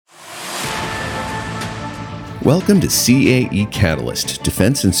Welcome to CAE Catalyst,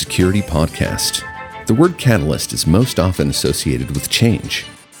 Defense and Security Podcast. The word catalyst is most often associated with change.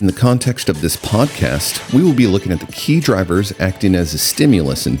 In the context of this podcast, we will be looking at the key drivers acting as a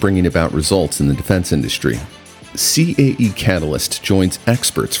stimulus in bringing about results in the defense industry. CAE Catalyst joins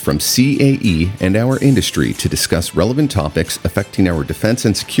experts from CAE and our industry to discuss relevant topics affecting our defense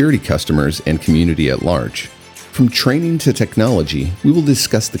and security customers and community at large. From training to technology, we will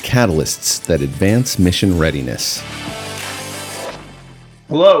discuss the catalysts that advance mission readiness.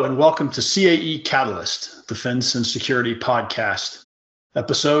 Hello and welcome to CAE Catalyst, Defense and Security Podcast.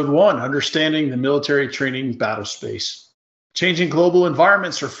 Episode 1, Understanding the Military Training Battlespace. Changing global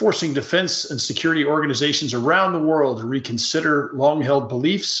environments are forcing defense and security organizations around the world to reconsider long-held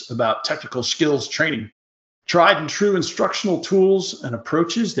beliefs about technical skills training. Tried and true instructional tools and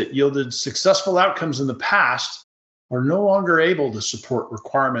approaches that yielded successful outcomes in the past are no longer able to support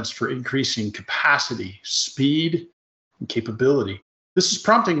requirements for increasing capacity, speed, and capability. This is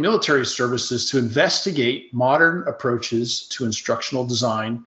prompting military services to investigate modern approaches to instructional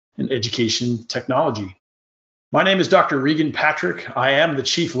design and education technology. My name is Dr. Regan Patrick. I am the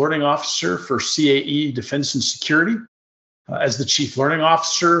Chief Learning Officer for CAE Defense and Security. As the Chief Learning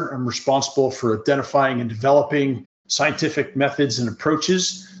Officer, I'm responsible for identifying and developing scientific methods and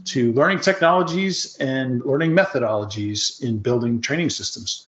approaches to learning technologies and learning methodologies in building training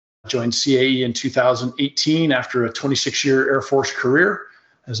systems. I joined CAE in 2018 after a 26-year Air Force career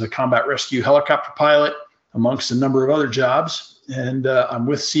as a combat rescue helicopter pilot, amongst a number of other jobs. And I'm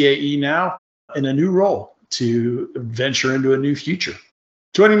with CAE now in a new role to venture into a new future.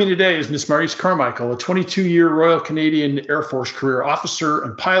 Joining me today is Ms. Maurice Carmichael, a 22-year Royal Canadian Air Force career officer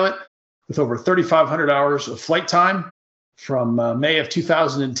and pilot with over 3,500 hours of flight time. From May of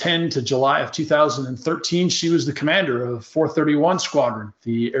 2010 to July of 2013, she was the commander of 431 Squadron,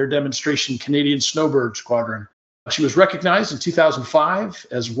 the Air Demonstration Canadian Snowbird Squadron. She was recognized in 2005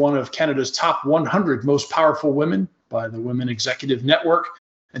 as one of Canada's top 100 most powerful women by the Women Executive Network,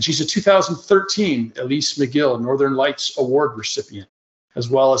 and she's a 2013 Elise McGill Northern Lights Award recipient, as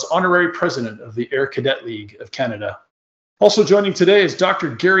well as honorary president of the Air Cadet League of Canada. Also joining today is Dr.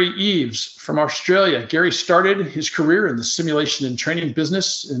 Gary Eves from Australia. Gary started his career in the simulation and training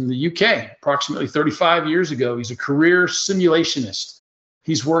business in the UK approximately 35 years ago. He's a career simulationist.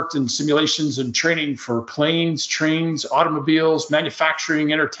 He's worked in simulations and training for planes, trains, automobiles,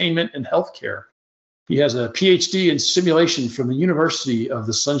 manufacturing, entertainment, and healthcare. He has a PhD in simulation from the University of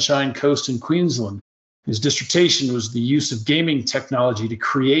the Sunshine Coast in Queensland. His dissertation was the use of gaming technology to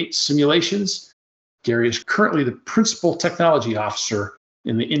create simulations. Gary is currently the Principal Technology Officer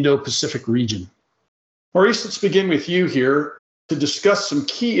in the Indo-Pacific region. Maurice, let's begin with you here to discuss some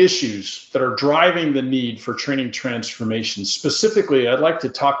key issues that are driving the need for training transformation. Specifically, I'd like to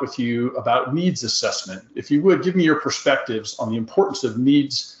talk with you about needs assessment. If you would, give me your perspectives on the importance of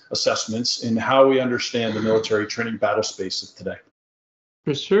needs assessments and how we understand the military training battle space of today.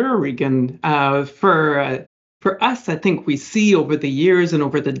 For sure, Regan. For us, I think we see over the years and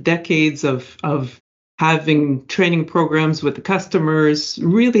over the decades of having training programs with the customers,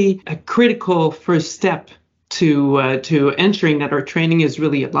 really a critical first step to ensuring that our training is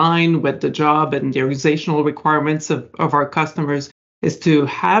really aligned with the job and the organizational requirements of our customers is to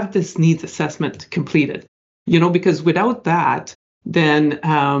have this needs assessment completed. Because without that, then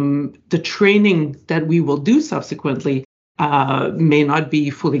the training that we will do subsequently may not be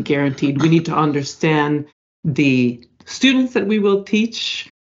fully guaranteed. We need to understand the students that we will teach,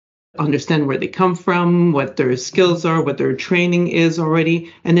 understand where they come from, what their skills are, what their training is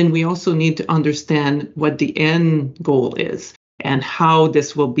already. And then we also need to understand what the end goal is and how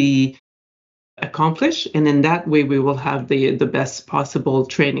this will be accomplished. And in that way, we will have the best possible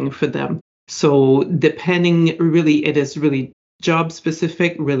training for them. So it is really job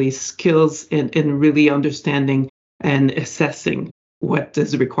specific, really skills and really understanding and assessing what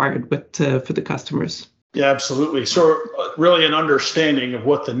is required for the customers. Yeah, absolutely. So really an understanding of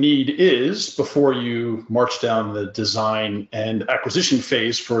what the need is before you march down the design and acquisition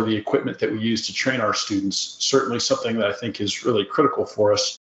phase for the equipment that we use to train our students. Certainly something that I think is really critical for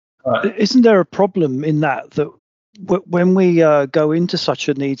us. Isn't there a problem in that when we go into such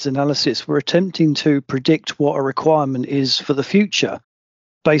a needs analysis, we're attempting to predict what a requirement is for the future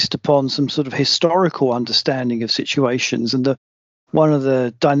based upon some sort of historical understanding of situations? And one of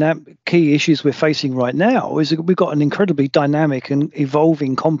the key issues we're facing right now is that we've got an incredibly dynamic and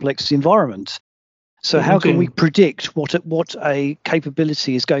evolving complex environment. So how can we predict what a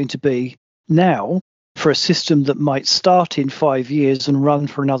capability is going to be now for a system that might start in 5 years and run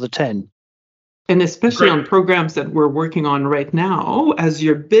for another 10? And especially on programs that we're working on right now, as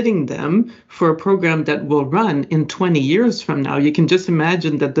you're bidding them for a program that will run in 20 years from now, you can just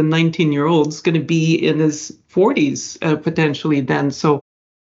imagine that the 19-year-old's going to be in his 40s potentially then. So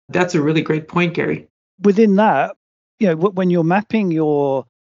that's a really great point, Gary. Within that, when you're mapping your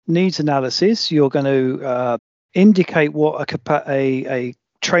needs analysis, you're going to indicate what a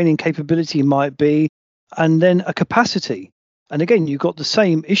training capability might be, and then a capacity. And again, you've got the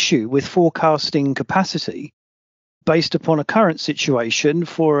same issue with forecasting capacity based upon a current situation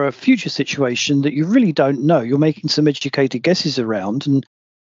for a future situation that you really don't know. You're making some educated guesses around, and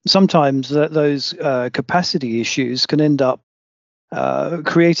sometimes those capacity issues can end up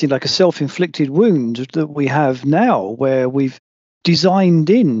creating like a self-inflicted wound that we have now, where we've designed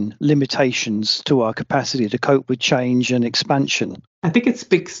in limitations to our capacity to cope with change and expansion. I think it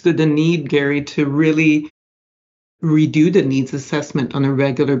speaks to the need, Gary, to really redo the needs assessment on a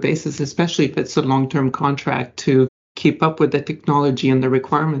regular basis, especially if it's a long-term contract, to keep up with the technology and the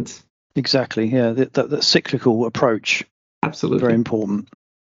requirements. Exactly, yeah, the cyclical approach. Absolutely. Very important.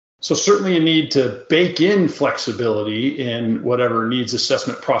 So certainly you need to bake in flexibility in whatever needs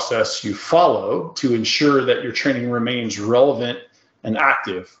assessment process you follow to ensure that your training remains relevant and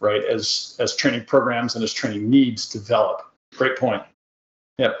active, right, as training programs and as training needs develop. Great point.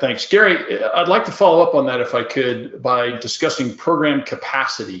 Yeah, thanks. Gary, I'd like to follow up on that if I could by discussing program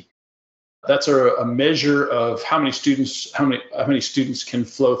capacity. That's a measure of how many students can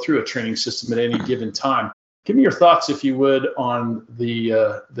flow through a training system at any given time. Give me your thoughts, if you would, on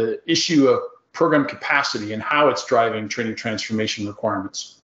the issue of program capacity and how it's driving training transformation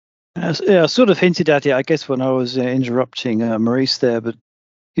requirements. I sort of hinted at it, I guess, when I was interrupting Maurice there, but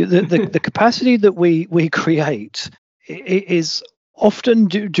the capacity that we create is often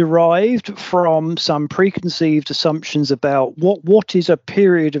derived from some preconceived assumptions about what is a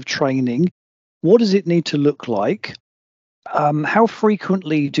period of training, what does it need to look like, how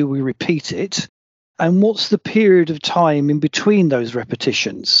frequently do we repeat it, and what's the period of time in between those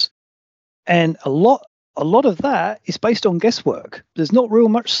repetitions. And a lot of that is based on guesswork. There's not real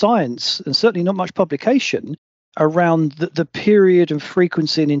much science, and certainly not much publication, around the period and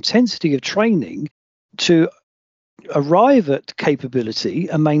frequency and intensity of training to arrive at capability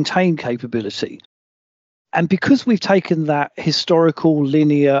and maintain capability. And because we've taken that historical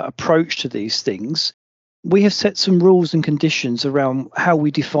linear approach to these things, we have set some rules and conditions around how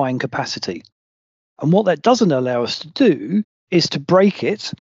we define capacity. And what that doesn't allow us to do is to break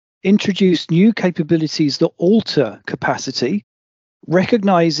it, introduce new capabilities that alter capacity,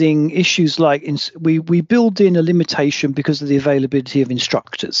 recognizing issues like we build in a limitation because of the availability of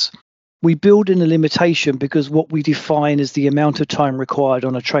instructors. We build in a limitation because what we define as the amount of time required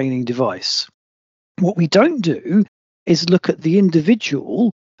on a training device. What we don't do is look at the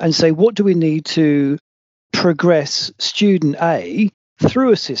individual and say, what do we need to progress student A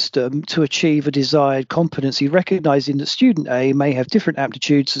through a system to achieve a desired competency, recognizing that student A may have different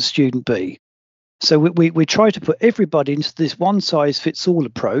aptitudes to student B. So we try to put everybody into this one-size-fits-all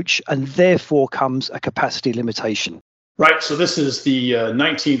approach, and therefore comes a capacity limitation. Right. So this is the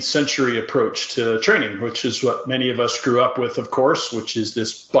 19th century approach to training, which is what many of us grew up with, of course, which is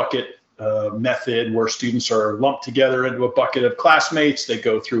this bucket method where students are lumped together into a bucket of classmates. They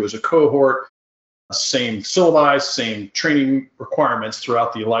go through as a cohort, same syllabi, same training requirements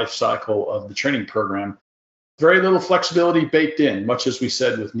throughout the life cycle of the training program. Very little flexibility baked in, much as we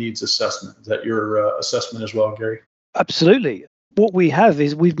said with needs assessment. Is that your assessment as well, Gary? Absolutely. What we have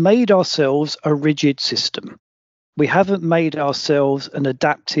is we've made ourselves a rigid system. We haven't made ourselves an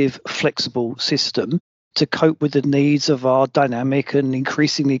adaptive, flexible system to cope with the needs of our dynamic and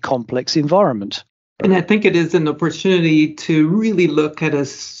increasingly complex environment. And I think it is an opportunity to really look at a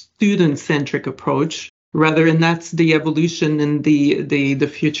student-centric approach, and that's the evolution and the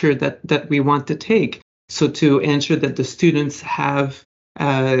future that we want to take. So to ensure that the students have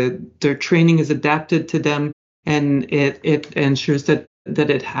their training is adapted to them, and it ensures that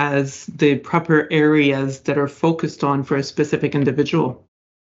it has the proper areas that are focused on for a specific individual.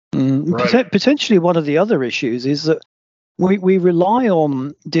 Right. Potentially one of the other issues is that we rely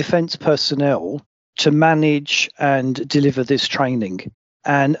on defence personnel to manage and deliver this training.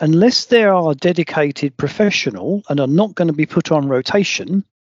 And unless they are dedicated professional and are not going to be put on rotation,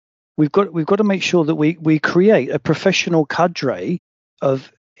 we've got to make sure that we create a professional cadre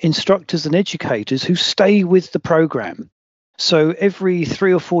of instructors and educators who stay with the program. So every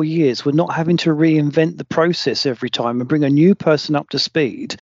 3 or 4 years, we're not having to reinvent the process every time and bring a new person up to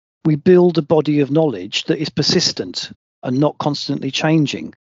speed. We build a body of knowledge that is persistent and not constantly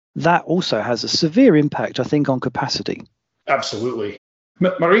changing. That also has a severe impact, I think, on capacity. Absolutely.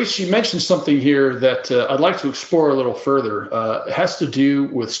 Maurice, you mentioned something here that I'd like to explore a little further. It has to do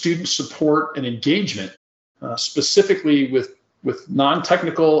with student support and engagement, specifically with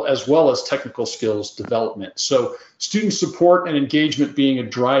non-technical as well as technical skills development. So student support and engagement being a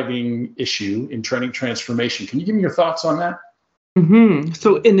driving issue in training transformation. Can you give me your thoughts on that? Mm-hmm.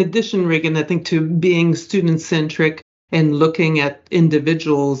 So in addition, Regan, I think to being student-centric and looking at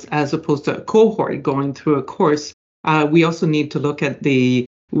individuals as opposed to a cohort going through a course, we also need to look at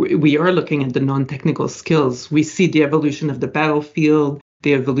we are looking at the non-technical skills. We see the evolution of the battlefield,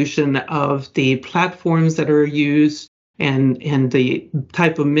 the evolution of the platforms that are used, and the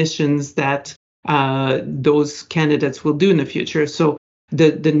type of missions that those candidates will do in the future. So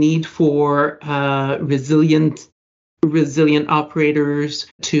the need for resilient operators,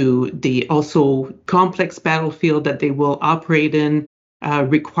 to the also complex battlefield that they will operate in,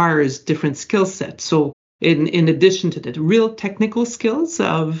 requires different skill sets. So in addition to the real technical skills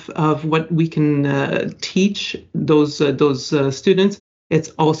of what we can teach those students, it's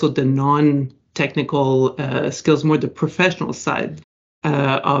also the non-technical skills, more the professional side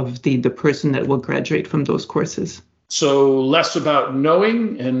of the person that will graduate from those courses. So less about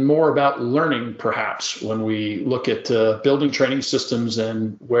knowing and more about learning, perhaps, when we look at building training systems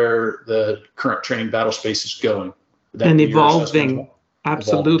and where the current training battle space is going. And evolving.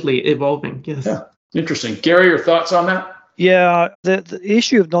 Absolutely evolving, yes. Yeah. Interesting. Gary, your thoughts on that? Yeah, the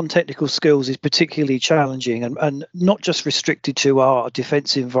issue of non-technical skills is particularly challenging and not just restricted to our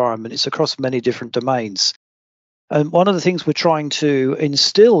defence environment. It's across many different domains. And one of the things we're trying to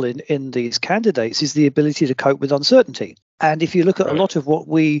instill in these candidates is the ability to cope with uncertainty. And if you look at a lot of what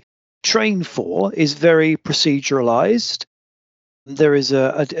we train for is very proceduralized. There is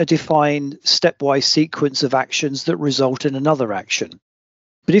a defined stepwise sequence of actions that result in another action.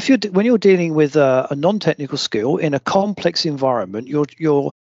 But when you're dealing with a non-technical skill in a complex environment,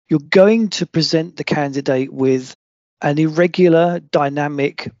 you're going to present the candidate with an irregular,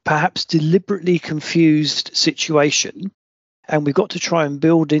 dynamic, perhaps deliberately confused situation, and we've got to try and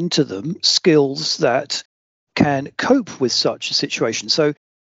build into them skills that can cope with such a situation. So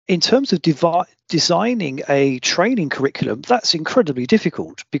in terms of designing a training curriculum, that's incredibly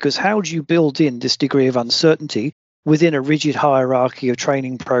difficult, because how do you build in this degree of uncertainty within a rigid hierarchy of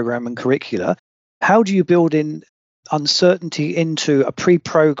training program and curricula? How do you build in uncertainty into a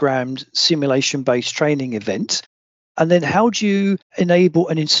pre-programmed simulation-based training event? And then how do you enable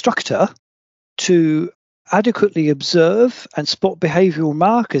an instructor to adequately observe and spot behavioral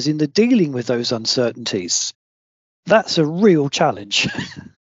markers in the dealing with those uncertainties? That's a real challenge.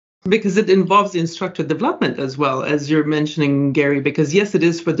 Because it involves the instructor development as well, as you're mentioning, Gary, because yes, it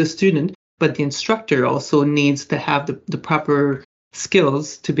is for the student, but the instructor also needs to have the proper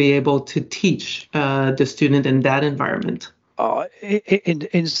skills to be able to teach the student in that environment.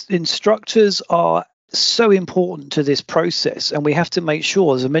 Instructors are so important to this process, and we have to make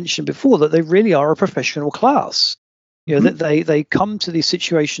sure, as I mentioned before, that they really are a professional class. You know, that they come to these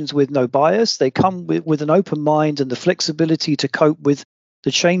situations with no bias. They come with an open mind and the flexibility to cope with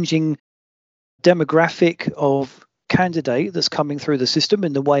the changing demographic of candidate that's coming through the system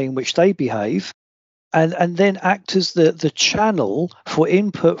in the way in which they behave, and then act as the channel for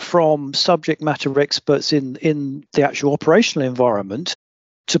input from subject matter experts in the actual operational environment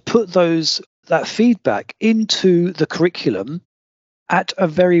to put that feedback into the curriculum at a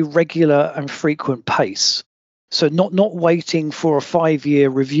very regular and frequent pace. So not waiting for a 5-year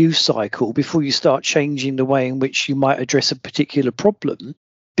review cycle before you start changing the way in which you might address a particular problem,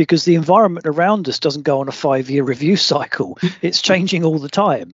 because the environment around us doesn't go on a 5-year review cycle. It's changing all the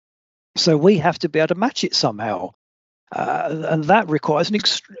time. So we have to be able to match it somehow. And that requires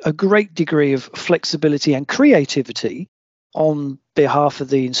a great degree of flexibility and creativity on behalf of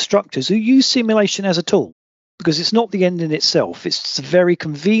the instructors who use simulation as a tool, because it's not the end in itself. It's a very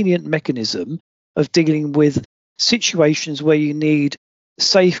convenient mechanism of dealing with situations where you need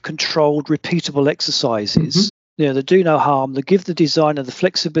safe, controlled, repeatable exercises, that do no harm, that give the designer the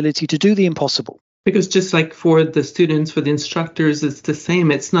flexibility to do the impossible. Because just like for the students, for the instructors, it's the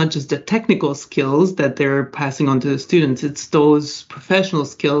same. It's not just the technical skills that they're passing on to the students. It's those professional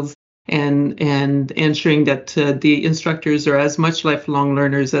skills and ensuring that the instructors are as much lifelong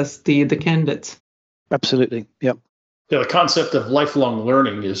learners as the candidates. Absolutely. Yep. Yeah, the concept of lifelong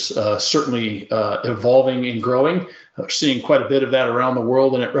learning is certainly evolving and growing. We're seeing quite a bit of that around the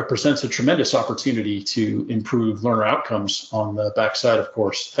world, and it represents a tremendous opportunity to improve learner outcomes on the backside, of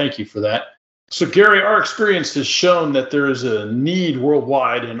course. Thank you for that. So, Gary, our experience has shown that there is a need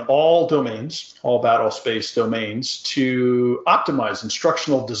worldwide in all domains, all battlespace domains, to optimize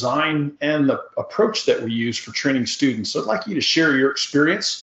instructional design and the approach that we use for training students. So I'd like you to share your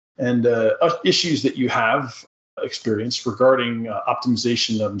experience and issues that you have experienced regarding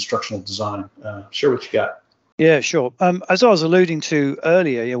optimization of instructional design. Share what you got. Yeah, sure. As I was alluding to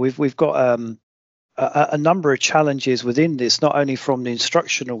earlier, we've got a number of challenges within this, not only from the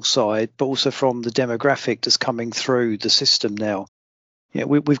instructional side, but also from the demographic that's coming through the system now.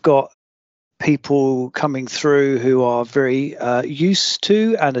 We've got people coming through who are very used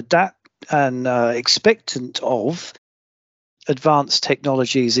to and adapt and expectant of advanced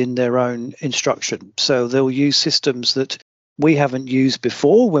technologies in their own instruction. So they'll use systems that we haven't used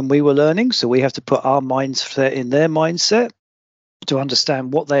before when we were learning. So we have to put our mindset in their mindset to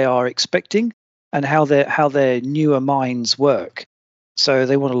understand what they are expecting and how their newer minds work. So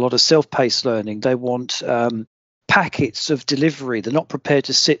they want a lot of self-paced learning. They want packets of delivery. They're not prepared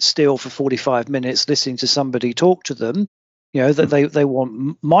to sit still for 45 minutes listening to somebody talk to them. That they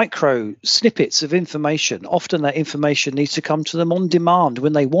want micro snippets of information. Often that information needs to come to them on demand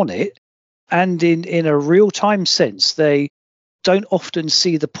when they want it. And in a real-time sense, they don't often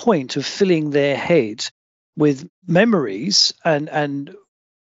see the point of filling their head with memories and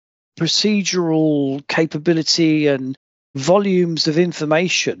procedural capability and volumes of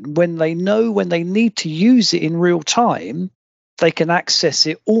information when they know when they need to use it in real time, they can access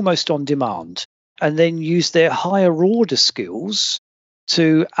it almost on demand and then use their higher order skills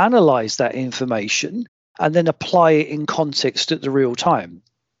to analyze that information and then apply it in context at the real time.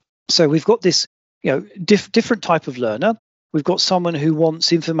 So we've got this, different type of learner. We've got someone who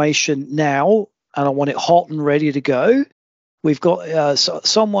wants information now and I want it hot and ready to go. We've got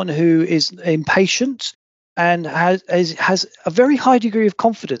someone who is impatient and has a very high degree of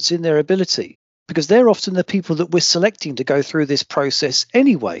confidence in their ability, because they're often the people that we're selecting to go through this process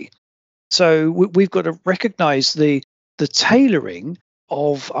anyway. So we've got to recognize the tailoring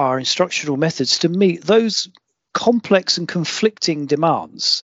of our instructional methods to meet those complex and conflicting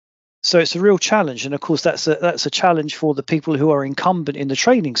demands. So it's a real challenge. And of course, that's a challenge for the people who are incumbent in the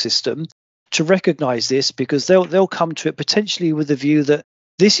training system to recognize this, because they'll come to it potentially with the view that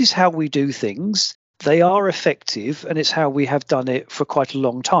this is how we do things. They are effective, and it's how we have done it for quite a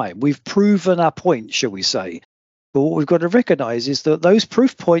long time. We've proven our point, shall we say. But what we've got to recognize is that those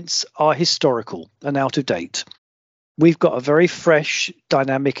proof points are historical and out of date. We've got a very fresh,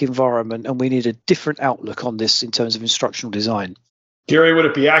 dynamic environment, and we need a different outlook on this in terms of instructional design. Gary, would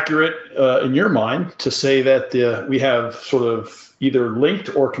it be accurate in your mind to say that we have sort of either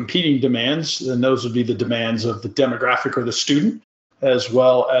linked or competing demands, and those would be the demands of the demographic or the student, as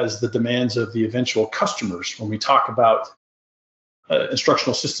well as the demands of the eventual customers when we talk about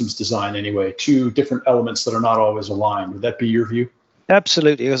instructional systems design anyway, two different elements that are not always aligned? Would that be your view?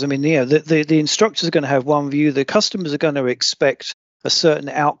 Absolutely. Because the instructors are going to have one view, the customers are going to expect a certain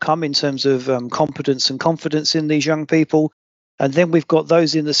outcome in terms of competence and confidence in these young people. And then we've got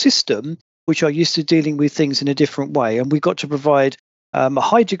those in the system which are used to dealing with things in a different way. And we've got to provide a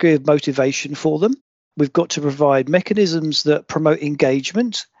high degree of motivation for them. We've got to provide mechanisms that promote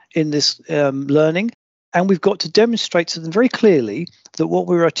engagement in this learning. And we've got to demonstrate to them very clearly that what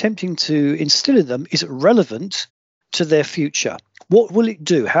we're attempting to instill in them is relevant to their future. What will it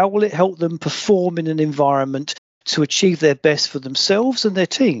do? How will it help them perform in an environment to achieve their best for themselves and their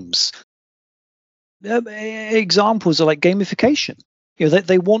teams? Examples are like gamification.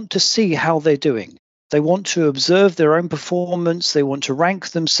 They want to see how they're doing. They want to observe their own performance. They want to rank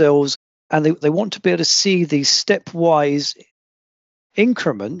themselves, and they want to be able to see these stepwise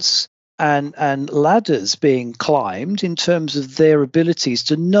increments and ladders being climbed in terms of their abilities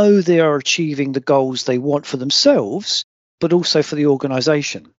to know they are achieving the goals they want for themselves, but also for the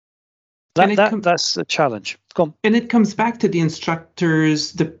organization. That's a challenge. And it comes back to the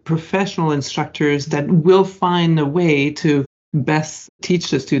instructors, the professional instructors that will find a way to best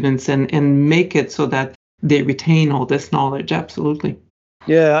teach the students and make it so that they retain all this knowledge. Absolutely.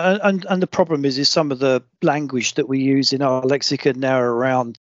 Yeah, and the problem is some of the language that we use in our lexicon now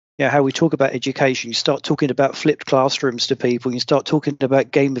around how we talk about education. You start talking about flipped classrooms to people, you start talking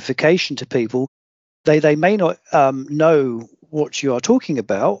about gamification to people. They may not know what you are talking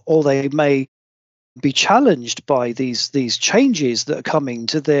about, or they may be challenged by these changes that are coming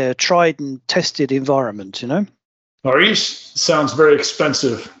to their tried and tested environment, Maurice, sounds very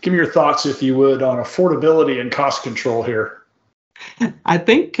expensive. Give me your thoughts, if you would, on affordability and cost control here. I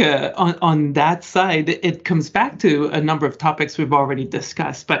think on that side, it comes back to a number of topics we've already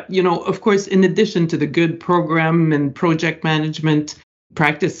discussed. But, of course, in addition to the good program and project management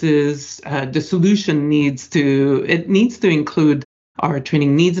practices. The solution needs to include our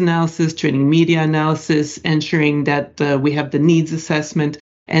training needs analysis, training media analysis, ensuring that we have the needs assessment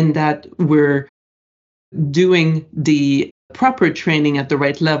and that we're doing the proper training at the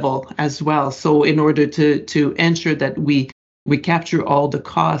right level as well. So in order to ensure that we capture all the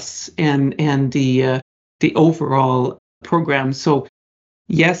costs and the overall program. So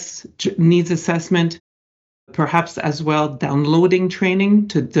yes, needs assessment, perhaps as well downloading training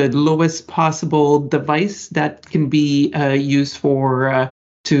to the lowest possible device that can be used for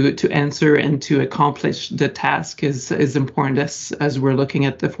to answer and to accomplish the task is important as we're looking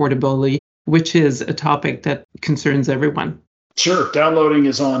at affordability, which is a topic that concerns everyone. Sure. Downloading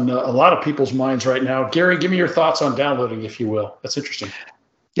is on a lot of people's minds right now. Gary, give me your thoughts on downloading, if you will. That's interesting.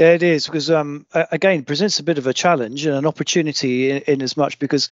 Yeah, it is, because again, presents a bit of a challenge and an opportunity in as much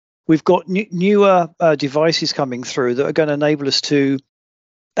because we've got newer devices coming through that are going to enable us to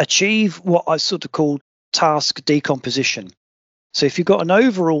achieve what I sort of call task decomposition. So if you've got an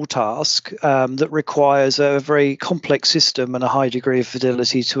overall task that requires a very complex system and a high degree of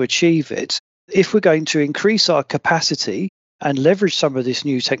fidelity to achieve it, if we're going to increase our capacity and leverage some of these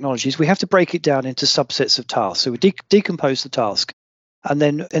new technologies, we have to break it down into subsets of tasks. So we decompose the task and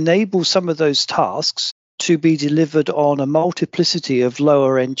then enable some of those tasks to be delivered on a multiplicity of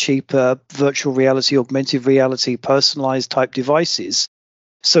lower end, cheaper virtual reality, augmented reality, personalized type devices.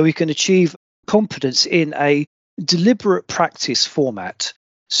 So we can achieve competence in a deliberate practice format.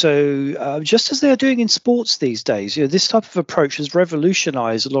 So just as they are doing in sports these days, this type of approach has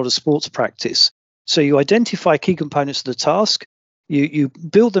revolutionized a lot of sports practice. So you identify key components of the task, you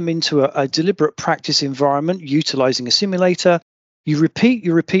build them into a deliberate practice environment utilizing a simulator, you repeat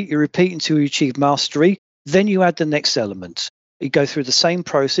until you achieve mastery, then you add the next element. You go through the same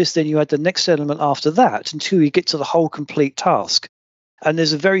process, then you add the next element after that until you get to the whole complete task. And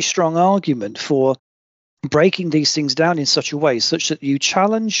there's a very strong argument for breaking these things down in such a way such that you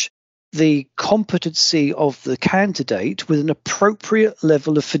challenge the competency of the candidate with an appropriate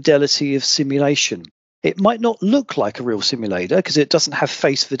level of fidelity of simulation. It might not look like a real simulator because it doesn't have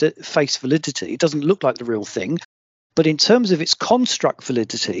face validity. It doesn't look like the real thing. But in terms of its construct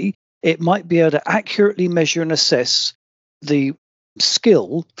validity, it might be able to accurately measure and assess the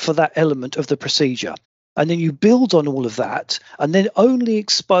skill for that element of the procedure. And then you build on all of that and then only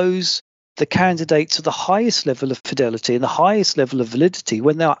expose the candidate to the highest level of fidelity and the highest level of validity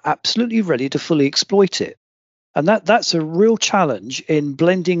when they are absolutely ready to fully exploit it. And that's a real challenge in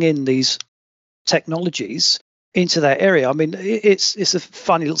blending in these technologies into that area. I mean, it's a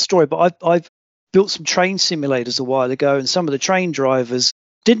funny little story, but I've built some train simulators a while ago, and some of the train drivers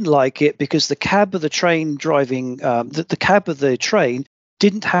didn't like it because the cab of the train driving, the cab of the train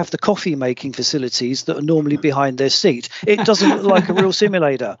didn't have the coffee making facilities that are normally behind their seat. It doesn't look like a real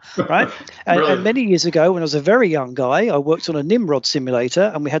simulator, right? And many years ago, when I was a very young guy, I worked on a Nimrod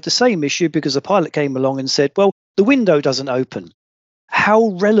simulator, and we had the same issue because a pilot came along and said, well, the window doesn't open. How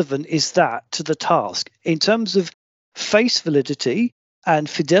relevant is that to the task? In terms of face validity and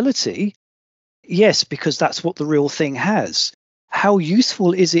fidelity, yes, because that's what the real thing has. How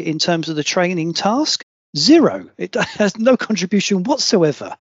useful is it in terms of the training task? Zero. It has no contribution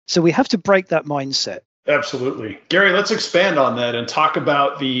whatsoever. So we have to break that mindset. Absolutely. Gary, let's expand on that and talk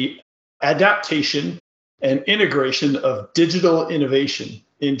about the adaptation and integration of digital innovation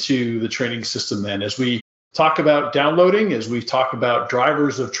into the training system then. As we talk about downloading, as we talk about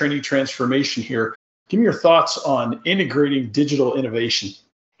drivers of training transformation here, give me your thoughts on integrating digital innovation.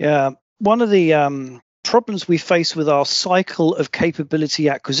 Yeah, one of the problems we face with our cycle of capability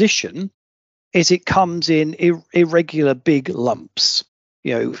acquisition is it comes in irregular big lumps,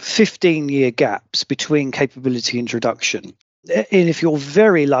 15-year gaps between capability introduction. And if you're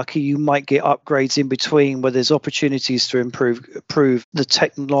very lucky, you might get upgrades in between where there's opportunities to improve the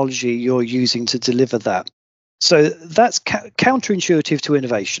technology you're using to deliver that. So that's counterintuitive to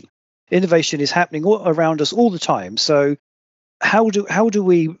innovation. Innovation is happening all around us all the time. So how do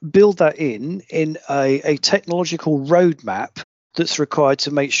we build that in a technological roadmap that's required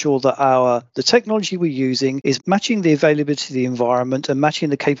to make sure that the technology we're using is matching the availability of the environment and matching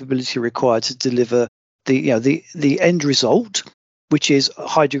the capability required to deliver the end result, which is a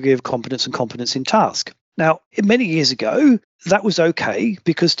high degree of competence and competence in task. Now, many years ago, that was okay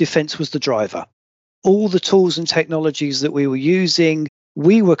because defense was the driver. All the tools and technologies that we were using,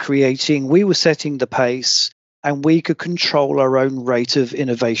 we were creating, we were setting the pace, and we could control our own rate of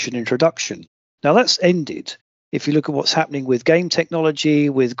innovation introduction. Now that's ended. If you look at what's happening with game technology,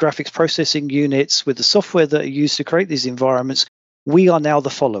 with graphics processing units, with the software that are used to create these environments, we are now the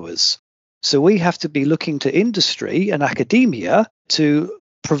followers. So we have to be looking to industry and academia to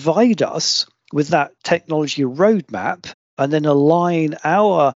provide us with that technology roadmap and then align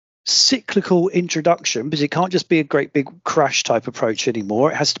our cyclical introduction, because it can't just be a great big crash type approach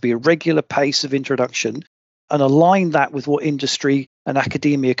anymore. It has to be a regular pace of introduction and align that with what industry and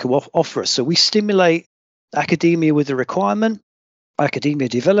academia can offer us. So we stimulate academia with the requirement, academia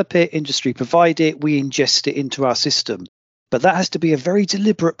develop it, industry provide it, we ingest it into our system. But that has to be a very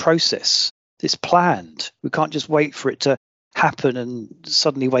deliberate process. It's planned. We can't just wait for it to happen and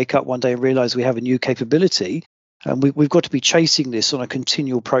suddenly wake up one day and realize we have a new capability. And we've got to be chasing this on a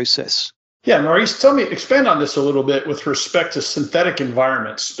continual process. Yeah, Maurice, expand on this a little bit with respect to synthetic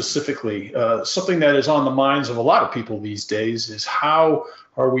environments specifically. Something that is on the minds of a lot of people these days is how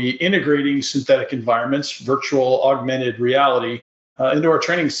are we integrating synthetic environments, virtual augmented reality, into our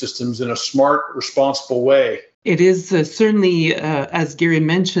training systems in a smart, responsible way? It is certainly, as Gary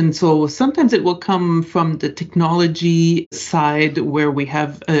mentioned, so sometimes it will come from the technology side where we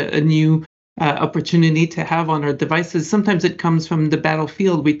have a new opportunity to have on our devices. Sometimes it comes from the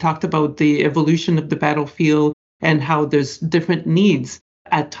battlefield. We talked about the evolution of the battlefield and how there's different needs.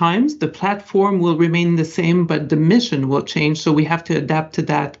 At times, the platform will remain the same, but the mission will change. So we have to adapt to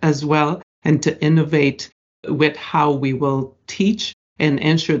that as well and to innovate with how we will teach and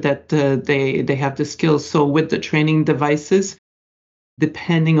ensure that they have the skills. So with the training devices,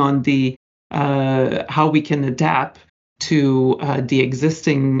 depending on the how we can adapt to the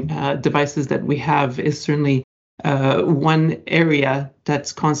existing devices that we have is certainly one area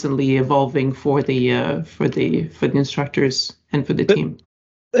that's constantly evolving for the instructors and for the team.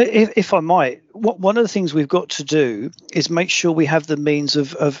 If I might, one of the things we've got to do is make sure we have the means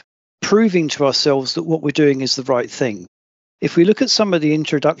of proving to ourselves that what we're doing is the right thing. If we look at some of the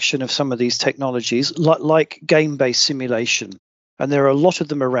introduction of some of these technologies, like game-based simulation, and there are a lot of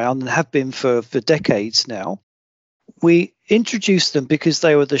them around and have been for decades now, we introduced them because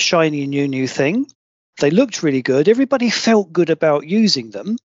they were the shiny new thing. They looked really good. Everybody felt good about using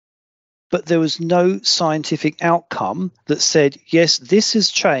them, but there was no scientific outcome that said, yes, this has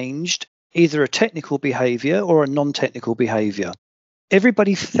changed either a technical behavior or a non-technical behavior.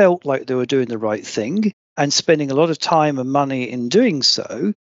 Everybody felt like they were doing the right thing and spending a lot of time and money in doing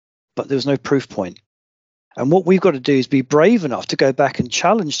so, but there was no proof point. And what we've got to do is be brave enough to go back and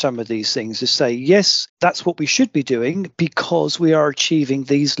challenge some of these things to say, yes, that's what we should be doing because we are achieving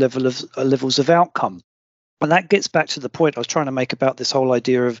these levels of outcome. And that gets back to the point I was trying to make about this whole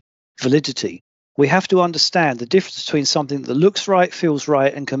idea of validity. We have to understand the difference between something that looks right, feels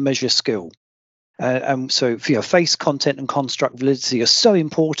right, and can measure skill. So face, content, and construct validity are so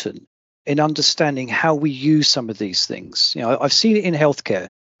important in understanding how we use some of these things. I've seen it in healthcare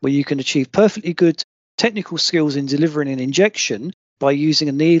where you can achieve perfectly good technical skills in delivering an injection by using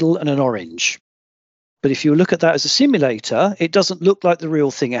a needle and an orange. But if you look at that as a simulator, it doesn't look like the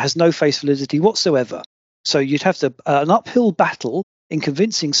real thing. It has no face validity whatsoever. So you'd have an uphill battle in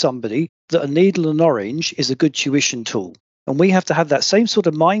convincing somebody that a needle and orange is a good tuition tool. And we have to have that same sort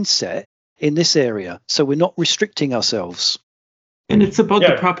of mindset in this area, so we're not restricting ourselves. And it's about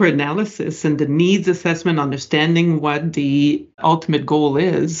the proper analysis and the needs assessment, understanding what the ultimate goal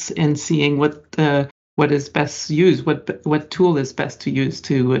is, and seeing what is best used, what tool is best to use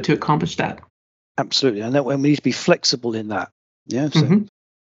to accomplish that. Absolutely, and that we need to be flexible in that. Yeah, so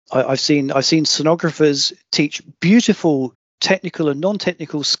I've seen sonographers teach beautiful technical and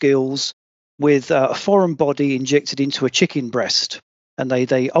non-technical skills with a foreign body injected into a chicken breast, and they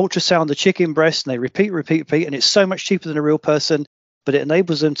ultrasound the chicken breast and they repeat, and it's so much cheaper than a real person. But it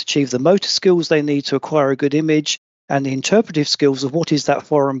enables them to achieve the motor skills they need to acquire a good image and the interpretive skills of what is that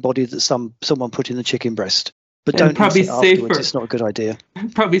foreign body that someone put in the chicken breast. But don't use it afterwards. It's not a good idea.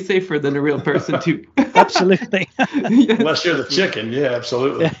 Probably safer than a real person too. Absolutely. Yes. Unless you're the chicken, yeah,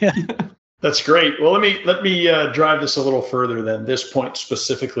 absolutely. Yeah. That's great. Well, let me drive this a little further than this point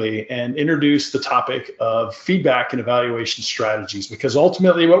specifically and introduce the topic of feedback and evaluation strategies, because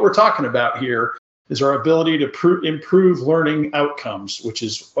ultimately what we're talking about here is our ability to improve learning outcomes, which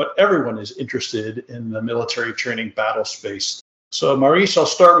is what everyone is interested in the military training battle space. So Maurice, I'll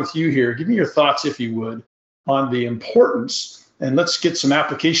start with you here. Give me your thoughts, if you would, on the importance, and let's get some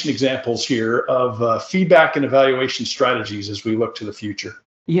application examples here of feedback and evaluation strategies as we look to the future.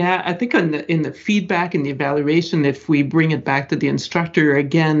 Yeah, I think in the feedback and the evaluation, if we bring it back to the instructor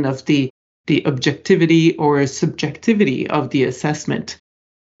again, of the objectivity or subjectivity of the assessment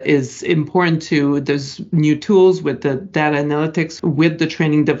is important to. There's new tools with the data analytics, with the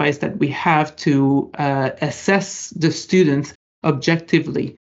training device that we have to assess the students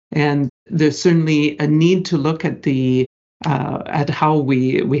objectively. And there's certainly a need to look at the at how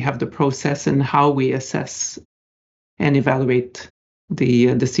we have the process and how we assess and evaluate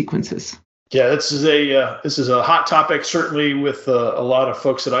the sequences. Yeah, this is a hot topic, certainly with a lot of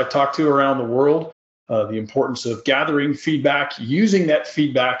folks that I talk to around the world. The importance of gathering feedback, using that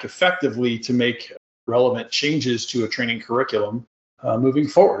feedback effectively to make relevant changes to a training curriculum moving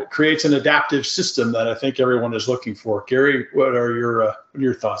forward. It creates an adaptive system that I think everyone is looking for. Gary, what are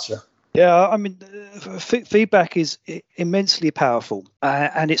your thoughts there? Yeah, I mean, feedback is immensely powerful,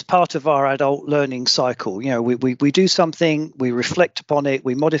 and it's part of our adult learning cycle. You know, we do something, we reflect upon it,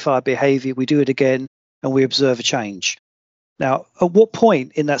 we modify our behavior, we do it again, and we observe a change. Now, at what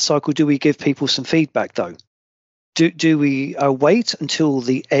point in that cycle do we give people some feedback, though? Do we wait until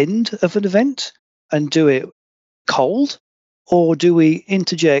the end of an event and do it cold? Or do we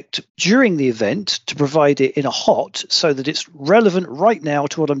interject during the event to provide it in a hot so that it's relevant right now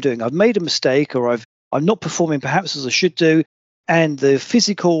to what I'm doing? I've made a mistake, or I'm not performing perhaps as I should do, and the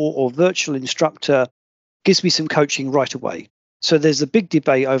physical or virtual instructor gives me some coaching right away. So there's a big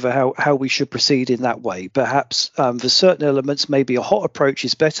debate over how we should proceed in that way. Perhaps for certain elements, maybe a hot approach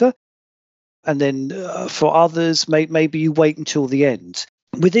is better. And then for others, maybe you wait until the end.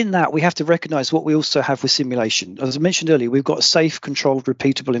 Within that, we have to recognize what we also have with simulation. As I mentioned earlier, we've got a safe, controlled,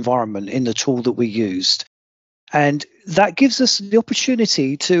 repeatable environment in the tool that we used. And that gives us the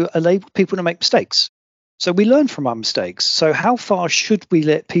opportunity to enable people to make mistakes. So we learn from our mistakes. So how far should we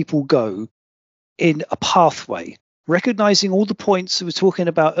let people go in a pathway? Recognizing all the points that we were talking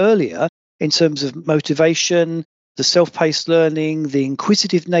about earlier in terms of motivation, the self-paced learning, the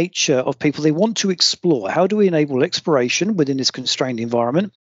inquisitive nature of people. They want to explore. How do we enable exploration within this constrained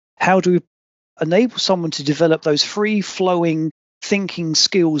environment? How do we enable someone to develop those free-flowing thinking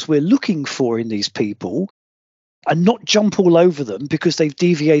skills we're looking for in these people and not jump all over them because they've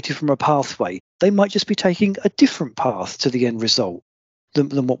deviated from a pathway? They might just be taking a different path to the end result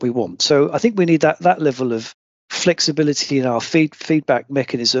than what we want. So I think we need that level of flexibility in our feedback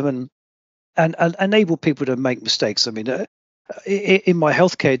mechanism and enable people to make mistakes. I mean, in my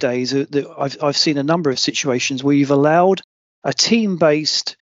healthcare days, I've seen a number of situations where you've allowed a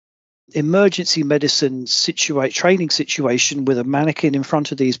team-based emergency medicine training situation with a mannequin in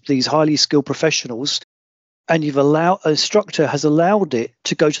front of these highly skilled professionals, and an instructor has allowed it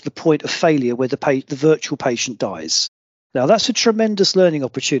to go to the point of failure where the virtual patient dies. Now, that's a tremendous learning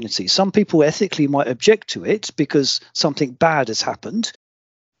opportunity. Some people ethically might object to it because something bad has happened.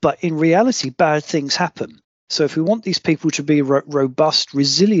 But in reality, bad things happen. So if we want these people to be robust,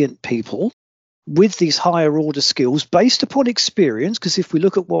 resilient people with these higher order skills based upon experience, because if we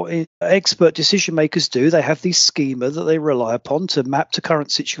look at what expert decision makers do, they have these schema that they rely upon to map to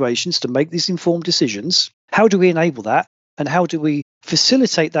current situations to make these informed decisions. How do we enable that? And how do we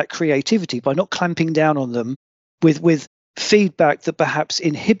facilitate that creativity by not clamping down on them with feedback that perhaps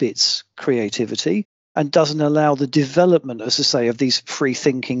inhibits creativity and doesn't allow the development, as I say, of these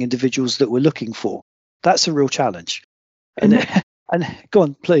free-thinking individuals that we're looking for? That's a real challenge. And go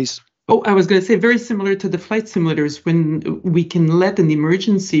on, please. Oh, I was going to say, very similar to the flight simulators, when we can let an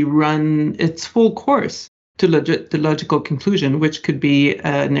emergency run its full course to the logical conclusion, which could be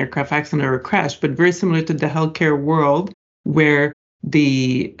an aircraft accident or a crash, but very similar to the healthcare world, where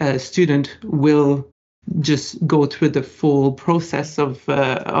the student will just go through the full process of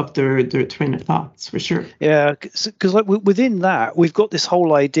their train of thoughts, for sure. Yeah, because like within that, we've got this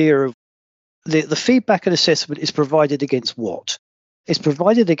whole idea of the feedback and assessment is provided against what? It's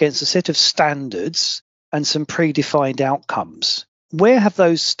provided against a set of standards and some predefined outcomes. Where have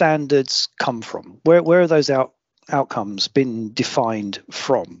those standards come from? Where are those outcomes been defined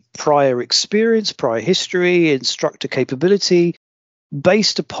from? Prior experience, prior history, instructor capability,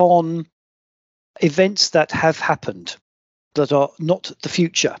 based upon events that have happened, that are not the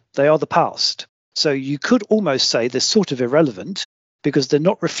future, they are the past. So you could almost say they're sort of irrelevant because they're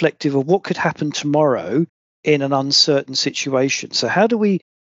not reflective of what could happen tomorrow in an uncertain situation. So how do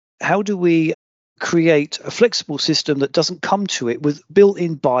we create a flexible system that doesn't come to it with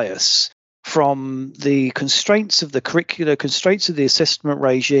built-in bias from the constraints of the curricula, constraints of the assessment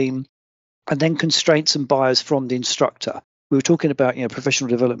regime, and then constraints and bias from the instructor? We were talking about professional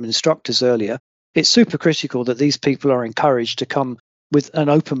development instructors earlier. It's super critical that these people are encouraged to come with an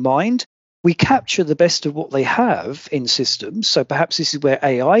open mind. We capture the best of what they have in systems. So perhaps this is where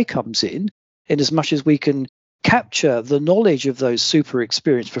AI comes in as much as we can capture the knowledge of those super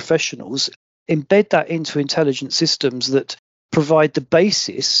experienced professionals, embed that into intelligent systems that provide the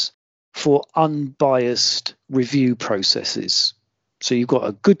basis for unbiased review processes. So you've got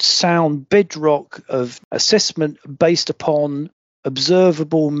a good sound bedrock of assessment based upon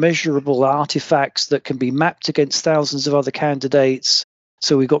observable, measurable artifacts that can be mapped against thousands of other candidates.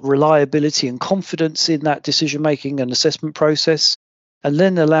 So we've got reliability and confidence in that decision-making and assessment process, and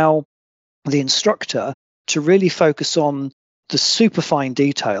then allow the instructor to really focus on the superfine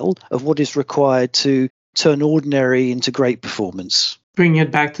detail of what is required to turn ordinary into great performance. Bring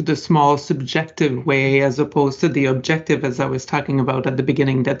it back to the small subjective way as opposed to the objective, as I was talking about at the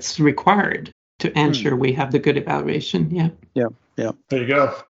beginning, that's required to ensure we have the good evaluation. Yeah. There you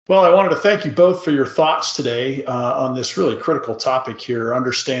go. Well, I wanted to thank you both for your thoughts today on this really critical topic here,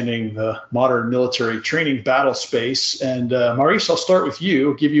 understanding the modern military training battle space. And Maurice, I'll start with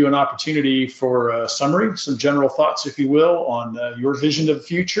you, give you an opportunity for a summary, some general thoughts, if you will, on your vision of the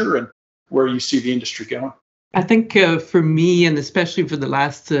future and where you see the industry going. I think for me, and especially for the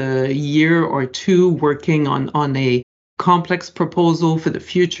last year or two, working on a complex proposal for the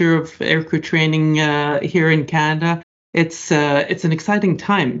future of aircrew training here in Canada, it's an exciting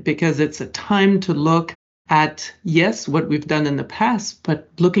time because it's a time to look at, yes, what we've done in the past, but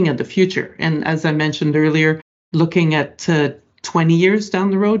looking at the future. And as I mentioned earlier, looking at 20 years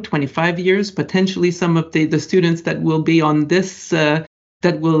down the road, 25 years, potentially some of the students that will be on this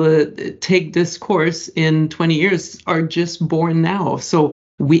that will take this course in 20 years are just born now. So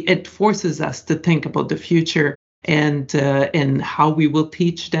it forces us to think about the future and how we will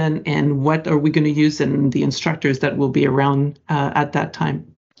teach then and what are we going to use and the instructors that will be around at that time.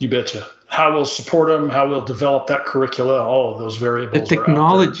 You betcha. How we'll support them, how we'll develop that curricula, all of those variables. The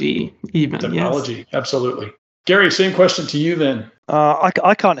technology even. Technology, yes. Absolutely. Gary, same question to you then.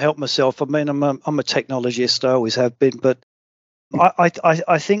 I can't help myself. I mean, I'm a technologist, I always have been, but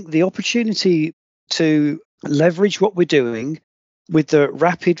I think the opportunity to leverage what we're doing with the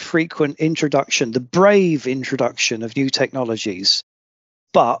rapid, frequent introduction, the brave introduction of new technologies,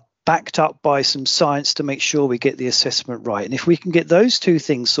 but backed up by some science to make sure we get the assessment right. And if we can get those two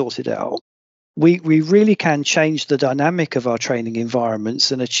things sorted out, we really can change the dynamic of our training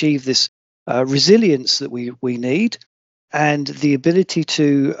environments and achieve this resilience that we need and the ability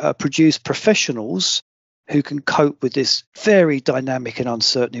to produce professionals who can cope with this very dynamic and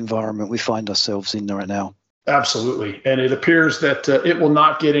uncertain environment we find ourselves in right now. Absolutely. And it appears that it will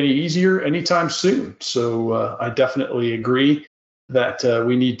not get any easier anytime soon. So I definitely agree that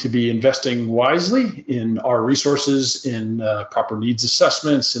we need to be investing wisely in our resources, in proper needs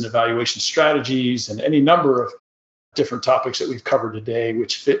assessments and evaluation strategies, and any number of different topics that we've covered today,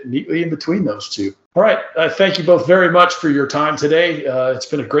 which fit neatly in between those two. All right. Thank you both very much for your time today. It's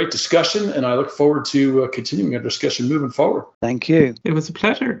been a great discussion, and I look forward to continuing our discussion moving forward. Thank you. It was a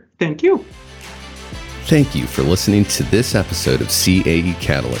pleasure. Thank you. Thank you for listening to this episode of CAE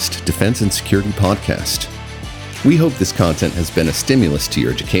Catalyst, Defense and Security Podcast. We hope this content has been a stimulus to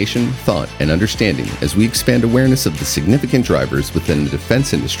your education, thought, and understanding as we expand awareness of the significant drivers within the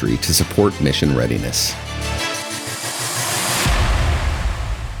defense industry to support mission readiness.